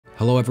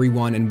Hello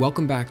everyone and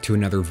welcome back to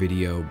another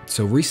video.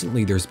 So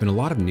recently there's been a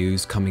lot of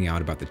news coming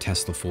out about the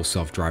Tesla full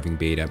self-driving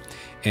beta,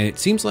 and it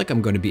seems like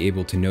I'm going to be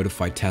able to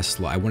notify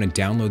Tesla I want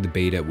to download the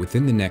beta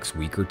within the next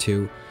week or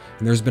two.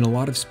 And there's been a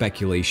lot of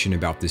speculation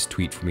about this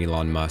tweet from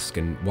Elon Musk,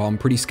 and while I'm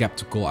pretty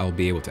skeptical I will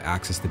be able to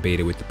access the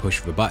beta with the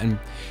push of a button,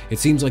 it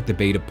seems like the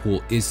beta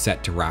pool is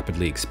set to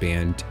rapidly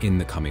expand in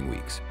the coming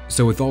weeks.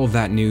 So with all of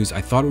that news,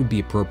 I thought it would be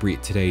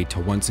appropriate today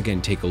to once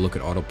again take a look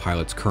at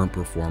Autopilot's current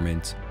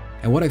performance.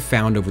 And what I've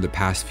found over the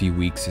past few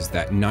weeks is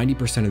that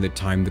 90% of the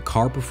time the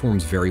car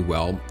performs very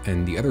well,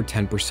 and the other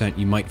 10%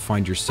 you might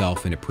find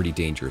yourself in a pretty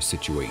dangerous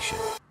situation.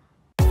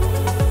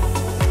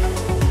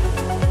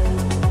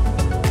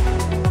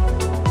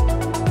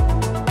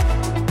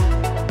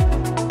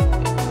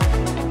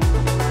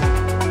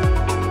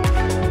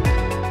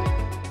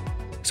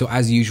 So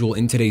as usual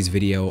in today's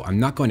video, I'm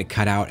not going to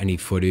cut out any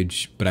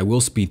footage, but I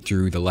will speed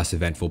through the less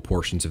eventful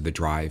portions of the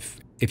drive.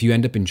 If you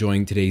end up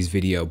enjoying today's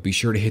video, be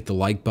sure to hit the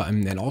like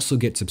button and also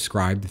get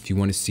subscribed if you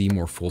want to see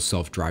more full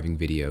self-driving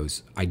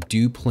videos. I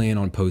do plan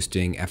on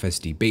posting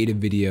FSD beta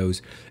videos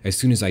as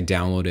soon as I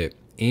download it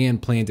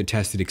and plan to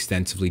test it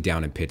extensively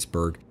down in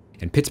Pittsburgh.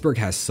 And Pittsburgh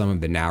has some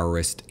of the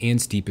narrowest and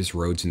steepest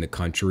roads in the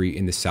country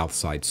in the south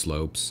side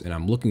slopes, and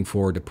I'm looking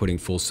forward to putting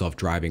full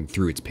self-driving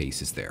through its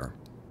paces there.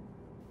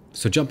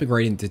 So jumping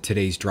right into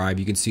today's drive,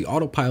 you can see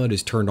Autopilot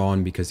is turned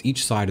on because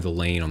each side of the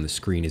lane on the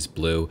screen is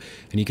blue,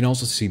 and you can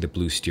also see the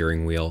blue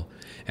steering wheel.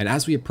 And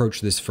as we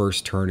approach this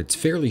first turn, it's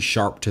fairly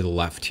sharp to the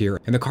left here,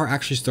 and the car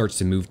actually starts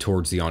to move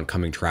towards the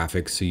oncoming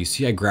traffic. So you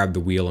see I grab the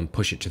wheel and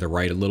push it to the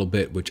right a little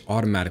bit, which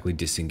automatically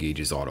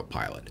disengages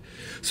Autopilot.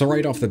 So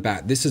right off the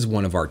bat, this is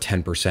one of our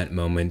 10%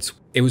 moments.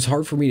 It was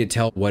hard for me to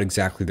tell what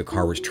exactly the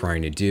car was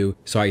trying to do,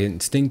 so I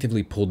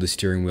instinctively pulled the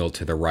steering wheel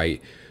to the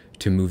right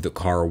to move the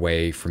car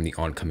away from the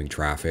oncoming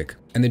traffic.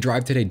 And the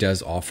drive today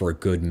does offer a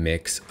good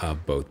mix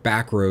of both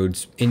back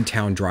roads,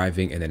 in-town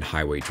driving, and then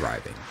highway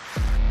driving.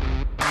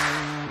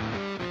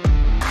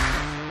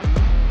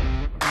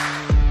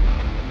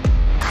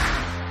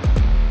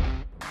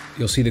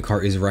 You'll see the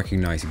car is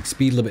recognizing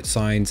speed limit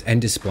signs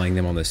and displaying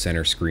them on the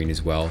center screen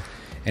as well.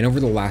 And over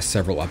the last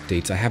several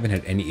updates, I haven't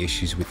had any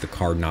issues with the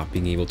car not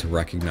being able to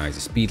recognize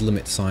a speed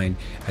limit sign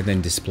and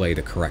then display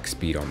the correct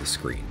speed on the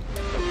screen.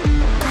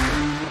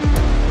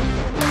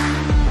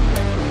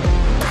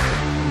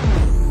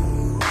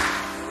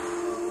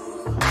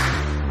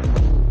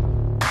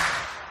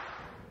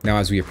 Now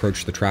as we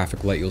approach the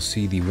traffic light, you'll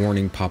see the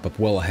warning pop up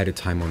well ahead of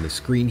time on the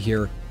screen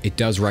here. It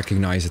does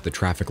recognize that the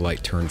traffic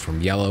light turned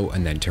from yellow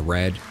and then to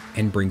red,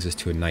 and brings us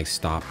to a nice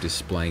stop,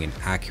 displaying an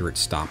accurate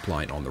stop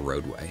line on the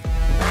roadway.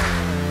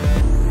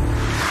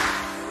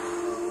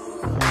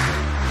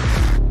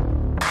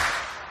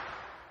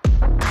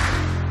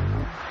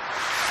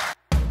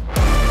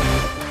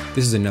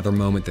 This is another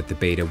moment that the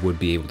beta would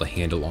be able to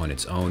handle on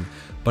its own,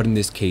 but in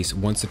this case,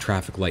 once the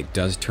traffic light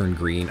does turn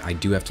green, I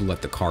do have to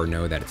let the car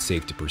know that it's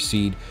safe to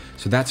proceed,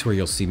 so that's where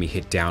you'll see me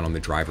hit down on the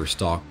driver's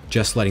stalk,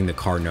 just letting the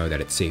car know that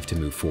it's safe to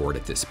move forward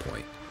at this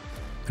point.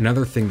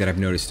 Another thing that I've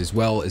noticed as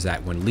well is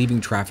that when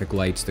leaving traffic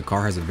lights, the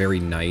car has a very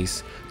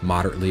nice,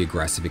 moderately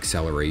aggressive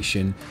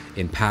acceleration.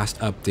 In past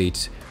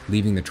updates,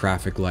 leaving the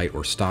traffic light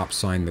or stop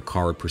sign, the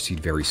car would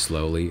proceed very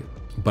slowly,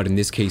 but in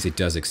this case, it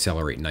does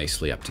accelerate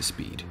nicely up to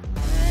speed.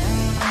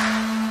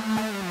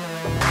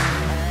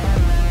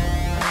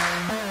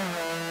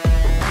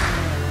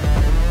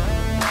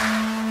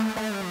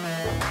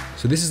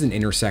 So this is an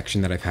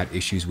intersection that I've had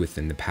issues with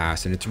in the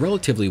past, and it's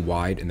relatively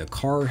wide, and the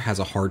car has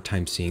a hard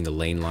time seeing the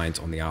lane lines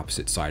on the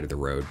opposite side of the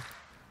road.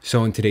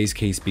 So in today's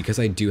case, because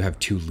I do have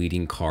two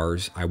leading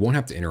cars, I won't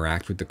have to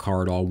interact with the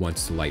car at all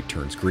once the light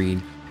turns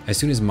green. As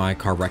soon as my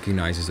car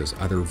recognizes those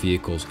other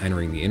vehicles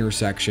entering the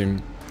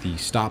intersection, the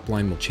stop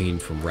line will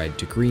change from red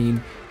to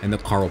green, and the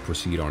car will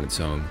proceed on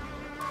its own.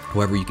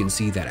 However, you can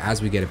see that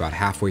as we get about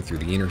halfway through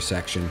the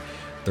intersection,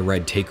 the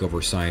red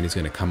takeover sign is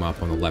going to come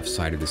up on the left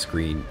side of the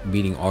screen,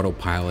 meaning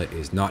Autopilot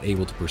is not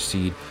able to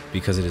proceed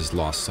because it has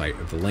lost sight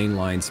of the lane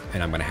lines,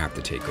 and I'm going to have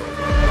to take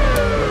over.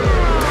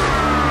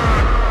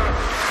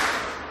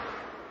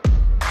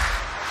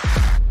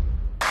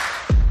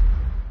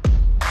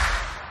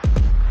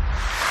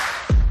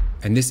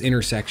 And this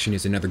intersection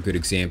is another good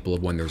example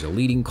of when there's a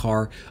leading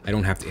car, I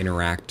don't have to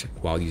interact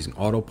while using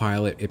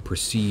Autopilot. It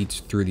proceeds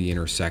through the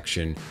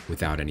intersection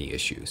without any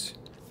issues.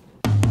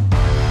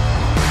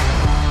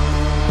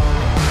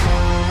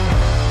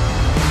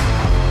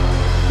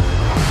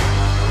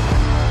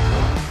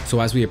 So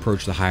as we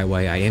approach the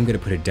highway, I am going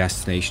to put a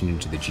destination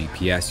into the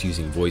GPS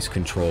using voice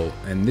control,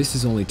 and this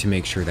is only to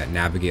make sure that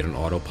Navigate on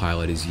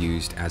Autopilot is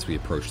used as we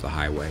approach the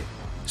highway.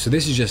 So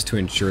this is just to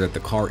ensure that the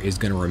car is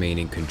going to remain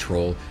in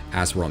control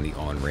as we're on the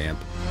on-ramp.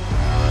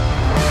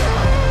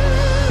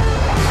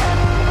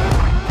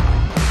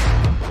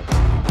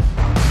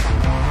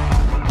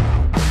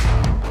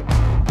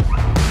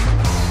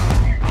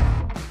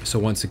 So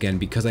once again,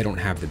 because I don't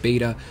have the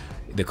beta,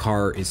 the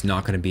car is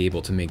not going to be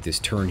able to make this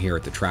turn here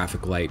at the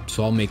traffic light.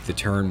 So I'll make the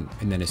turn,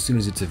 and then as soon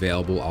as it's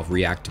available, I'll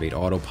reactivate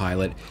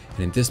Autopilot.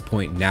 And at this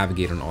point,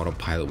 Navigate on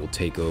Autopilot will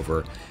take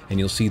over, and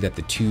you'll see that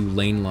the 2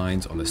 lane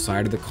lines on the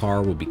side of the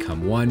car will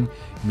become 1,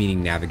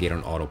 meaning Navigate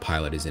on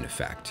Autopilot is in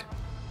effect.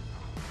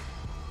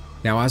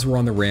 Now, as we're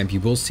on the ramp, you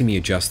will see me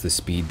adjust the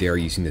speed there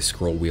using the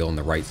scroll wheel on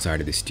the right side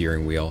of the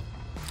steering wheel.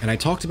 And I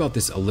talked about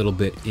this a little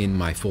bit in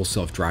my full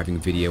self-driving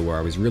video where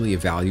I was really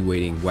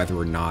evaluating whether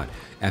or not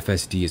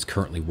FSD is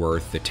currently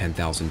worth the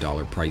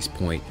 $10,000 price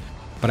point.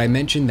 But I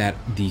mentioned that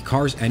the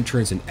car's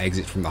entrance and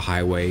exit from the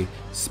highway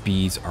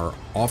speeds are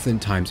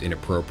oftentimes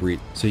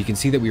inappropriate. So you can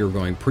see that we were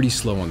going pretty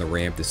slow on the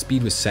ramp. The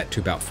speed was set to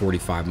about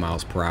 45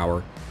 miles per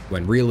hour,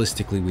 when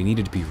realistically we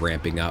needed to be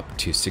ramping up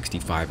to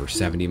 65 or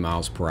 70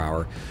 miles per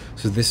hour.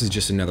 So this is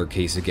just another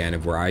case again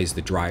of where I, as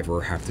the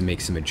driver, have to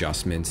make some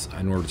adjustments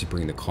in order to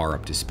bring the car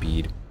up to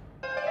speed.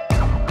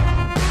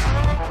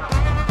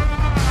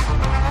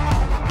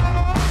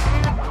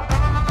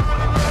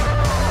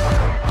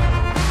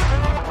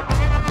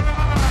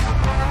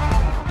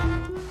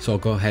 So I'll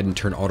go ahead and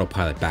turn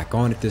Autopilot back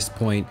on at this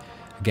point.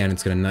 Again,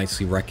 it's going to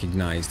nicely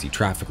recognize the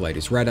traffic light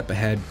is red up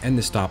ahead and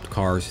the stopped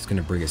cars. It's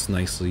going to bring us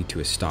nicely to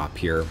a stop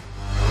here.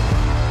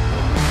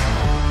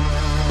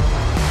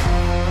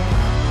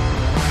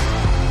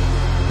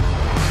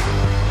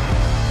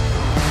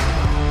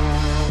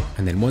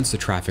 And then once the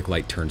traffic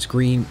light turns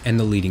green and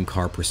the leading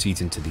car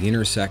proceeds into the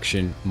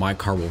intersection, my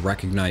car will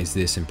recognize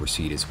this and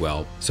proceed as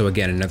well. So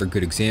again, another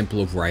good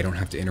example of where I don't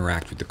have to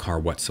interact with the car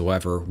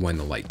whatsoever when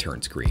the light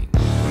turns green.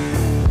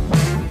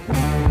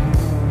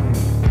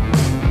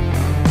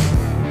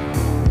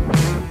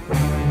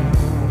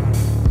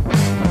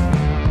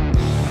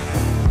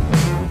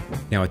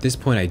 Now at this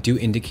point, I do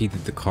indicate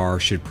that the car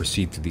should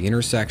proceed through the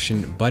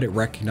intersection, but it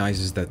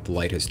recognizes that the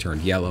light has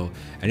turned yellow,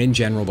 and in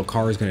general, the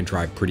car is going to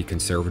drive pretty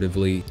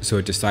conservatively, so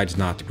it decides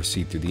not to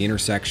proceed through the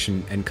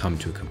intersection and come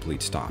to a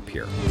complete stop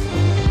here.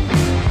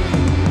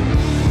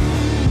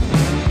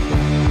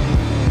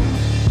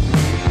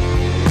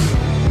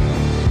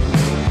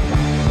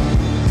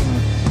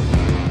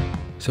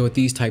 So with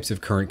these types of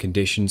current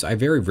conditions, I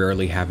very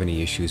rarely have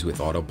any issues with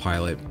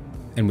Autopilot.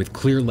 And with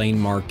clear lane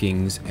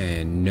markings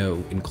and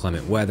no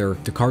inclement weather,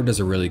 the car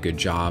does a really good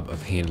job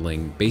of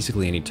handling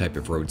basically any type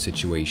of road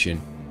situation.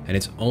 And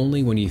it's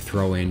only when you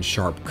throw in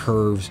sharp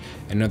curves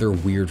and other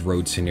weird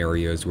road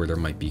scenarios where there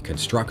might be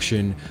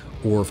construction,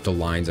 or if the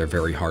lines are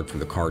very hard for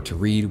the car to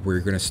read, where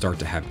you're going to start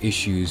to have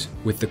issues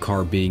with the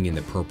car being in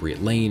the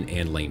appropriate lane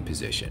and lane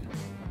position.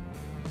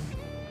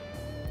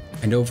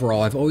 And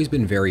overall, I've always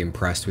been very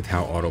impressed with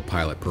how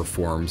Autopilot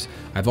performs.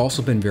 I've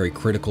also been very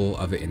critical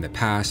of it in the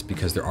past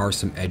because there are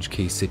some edge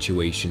case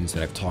situations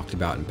that I've talked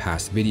about in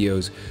past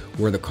videos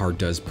where the car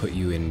does put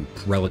you in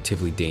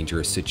relatively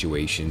dangerous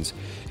situations.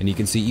 And you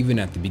can see even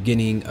at the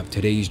beginning of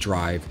today's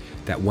drive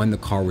that when the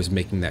car was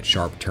making that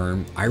sharp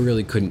turn, I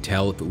really couldn't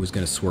tell if it was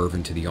going to swerve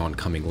into the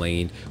oncoming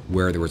lane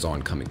where there was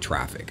oncoming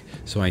traffic.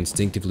 So I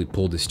instinctively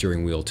pulled the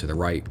steering wheel to the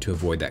right to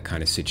avoid that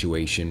kind of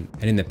situation.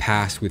 And in the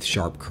past with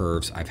sharp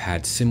curves, I've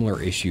had similar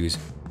issues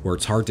where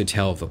it's hard to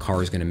tell if the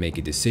car is going to make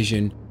a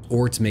decision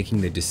or it's making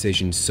the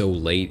decision so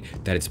late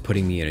that it's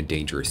putting me in a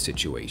dangerous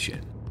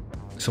situation.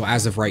 So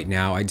as of right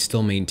now, I'd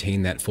still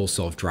maintain that full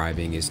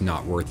self-driving is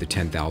not worth the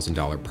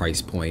 $10,000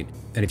 price point.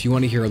 And if you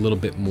want to hear a little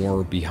bit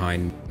more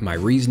behind my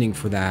reasoning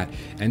for that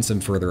and some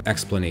further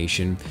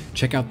explanation,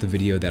 check out the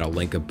video that I'll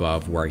link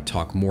above where I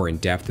talk more in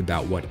depth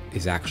about what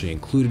is actually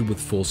included with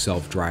full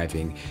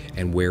self-driving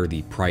and where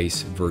the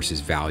price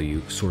versus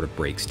value sort of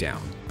breaks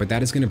down. But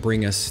that is going to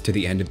bring us to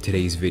the end of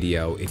today's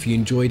video. If you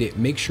enjoyed it,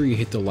 make sure you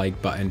hit the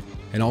like button.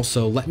 And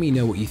also let me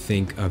know what you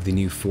think of the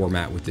new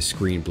format with the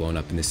screen blown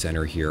up in the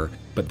center here.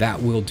 But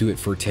that will do it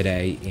for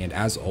today. And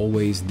as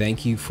always,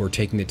 thank you for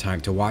taking the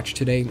time to watch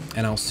today,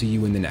 and I'll see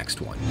you in the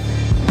next one.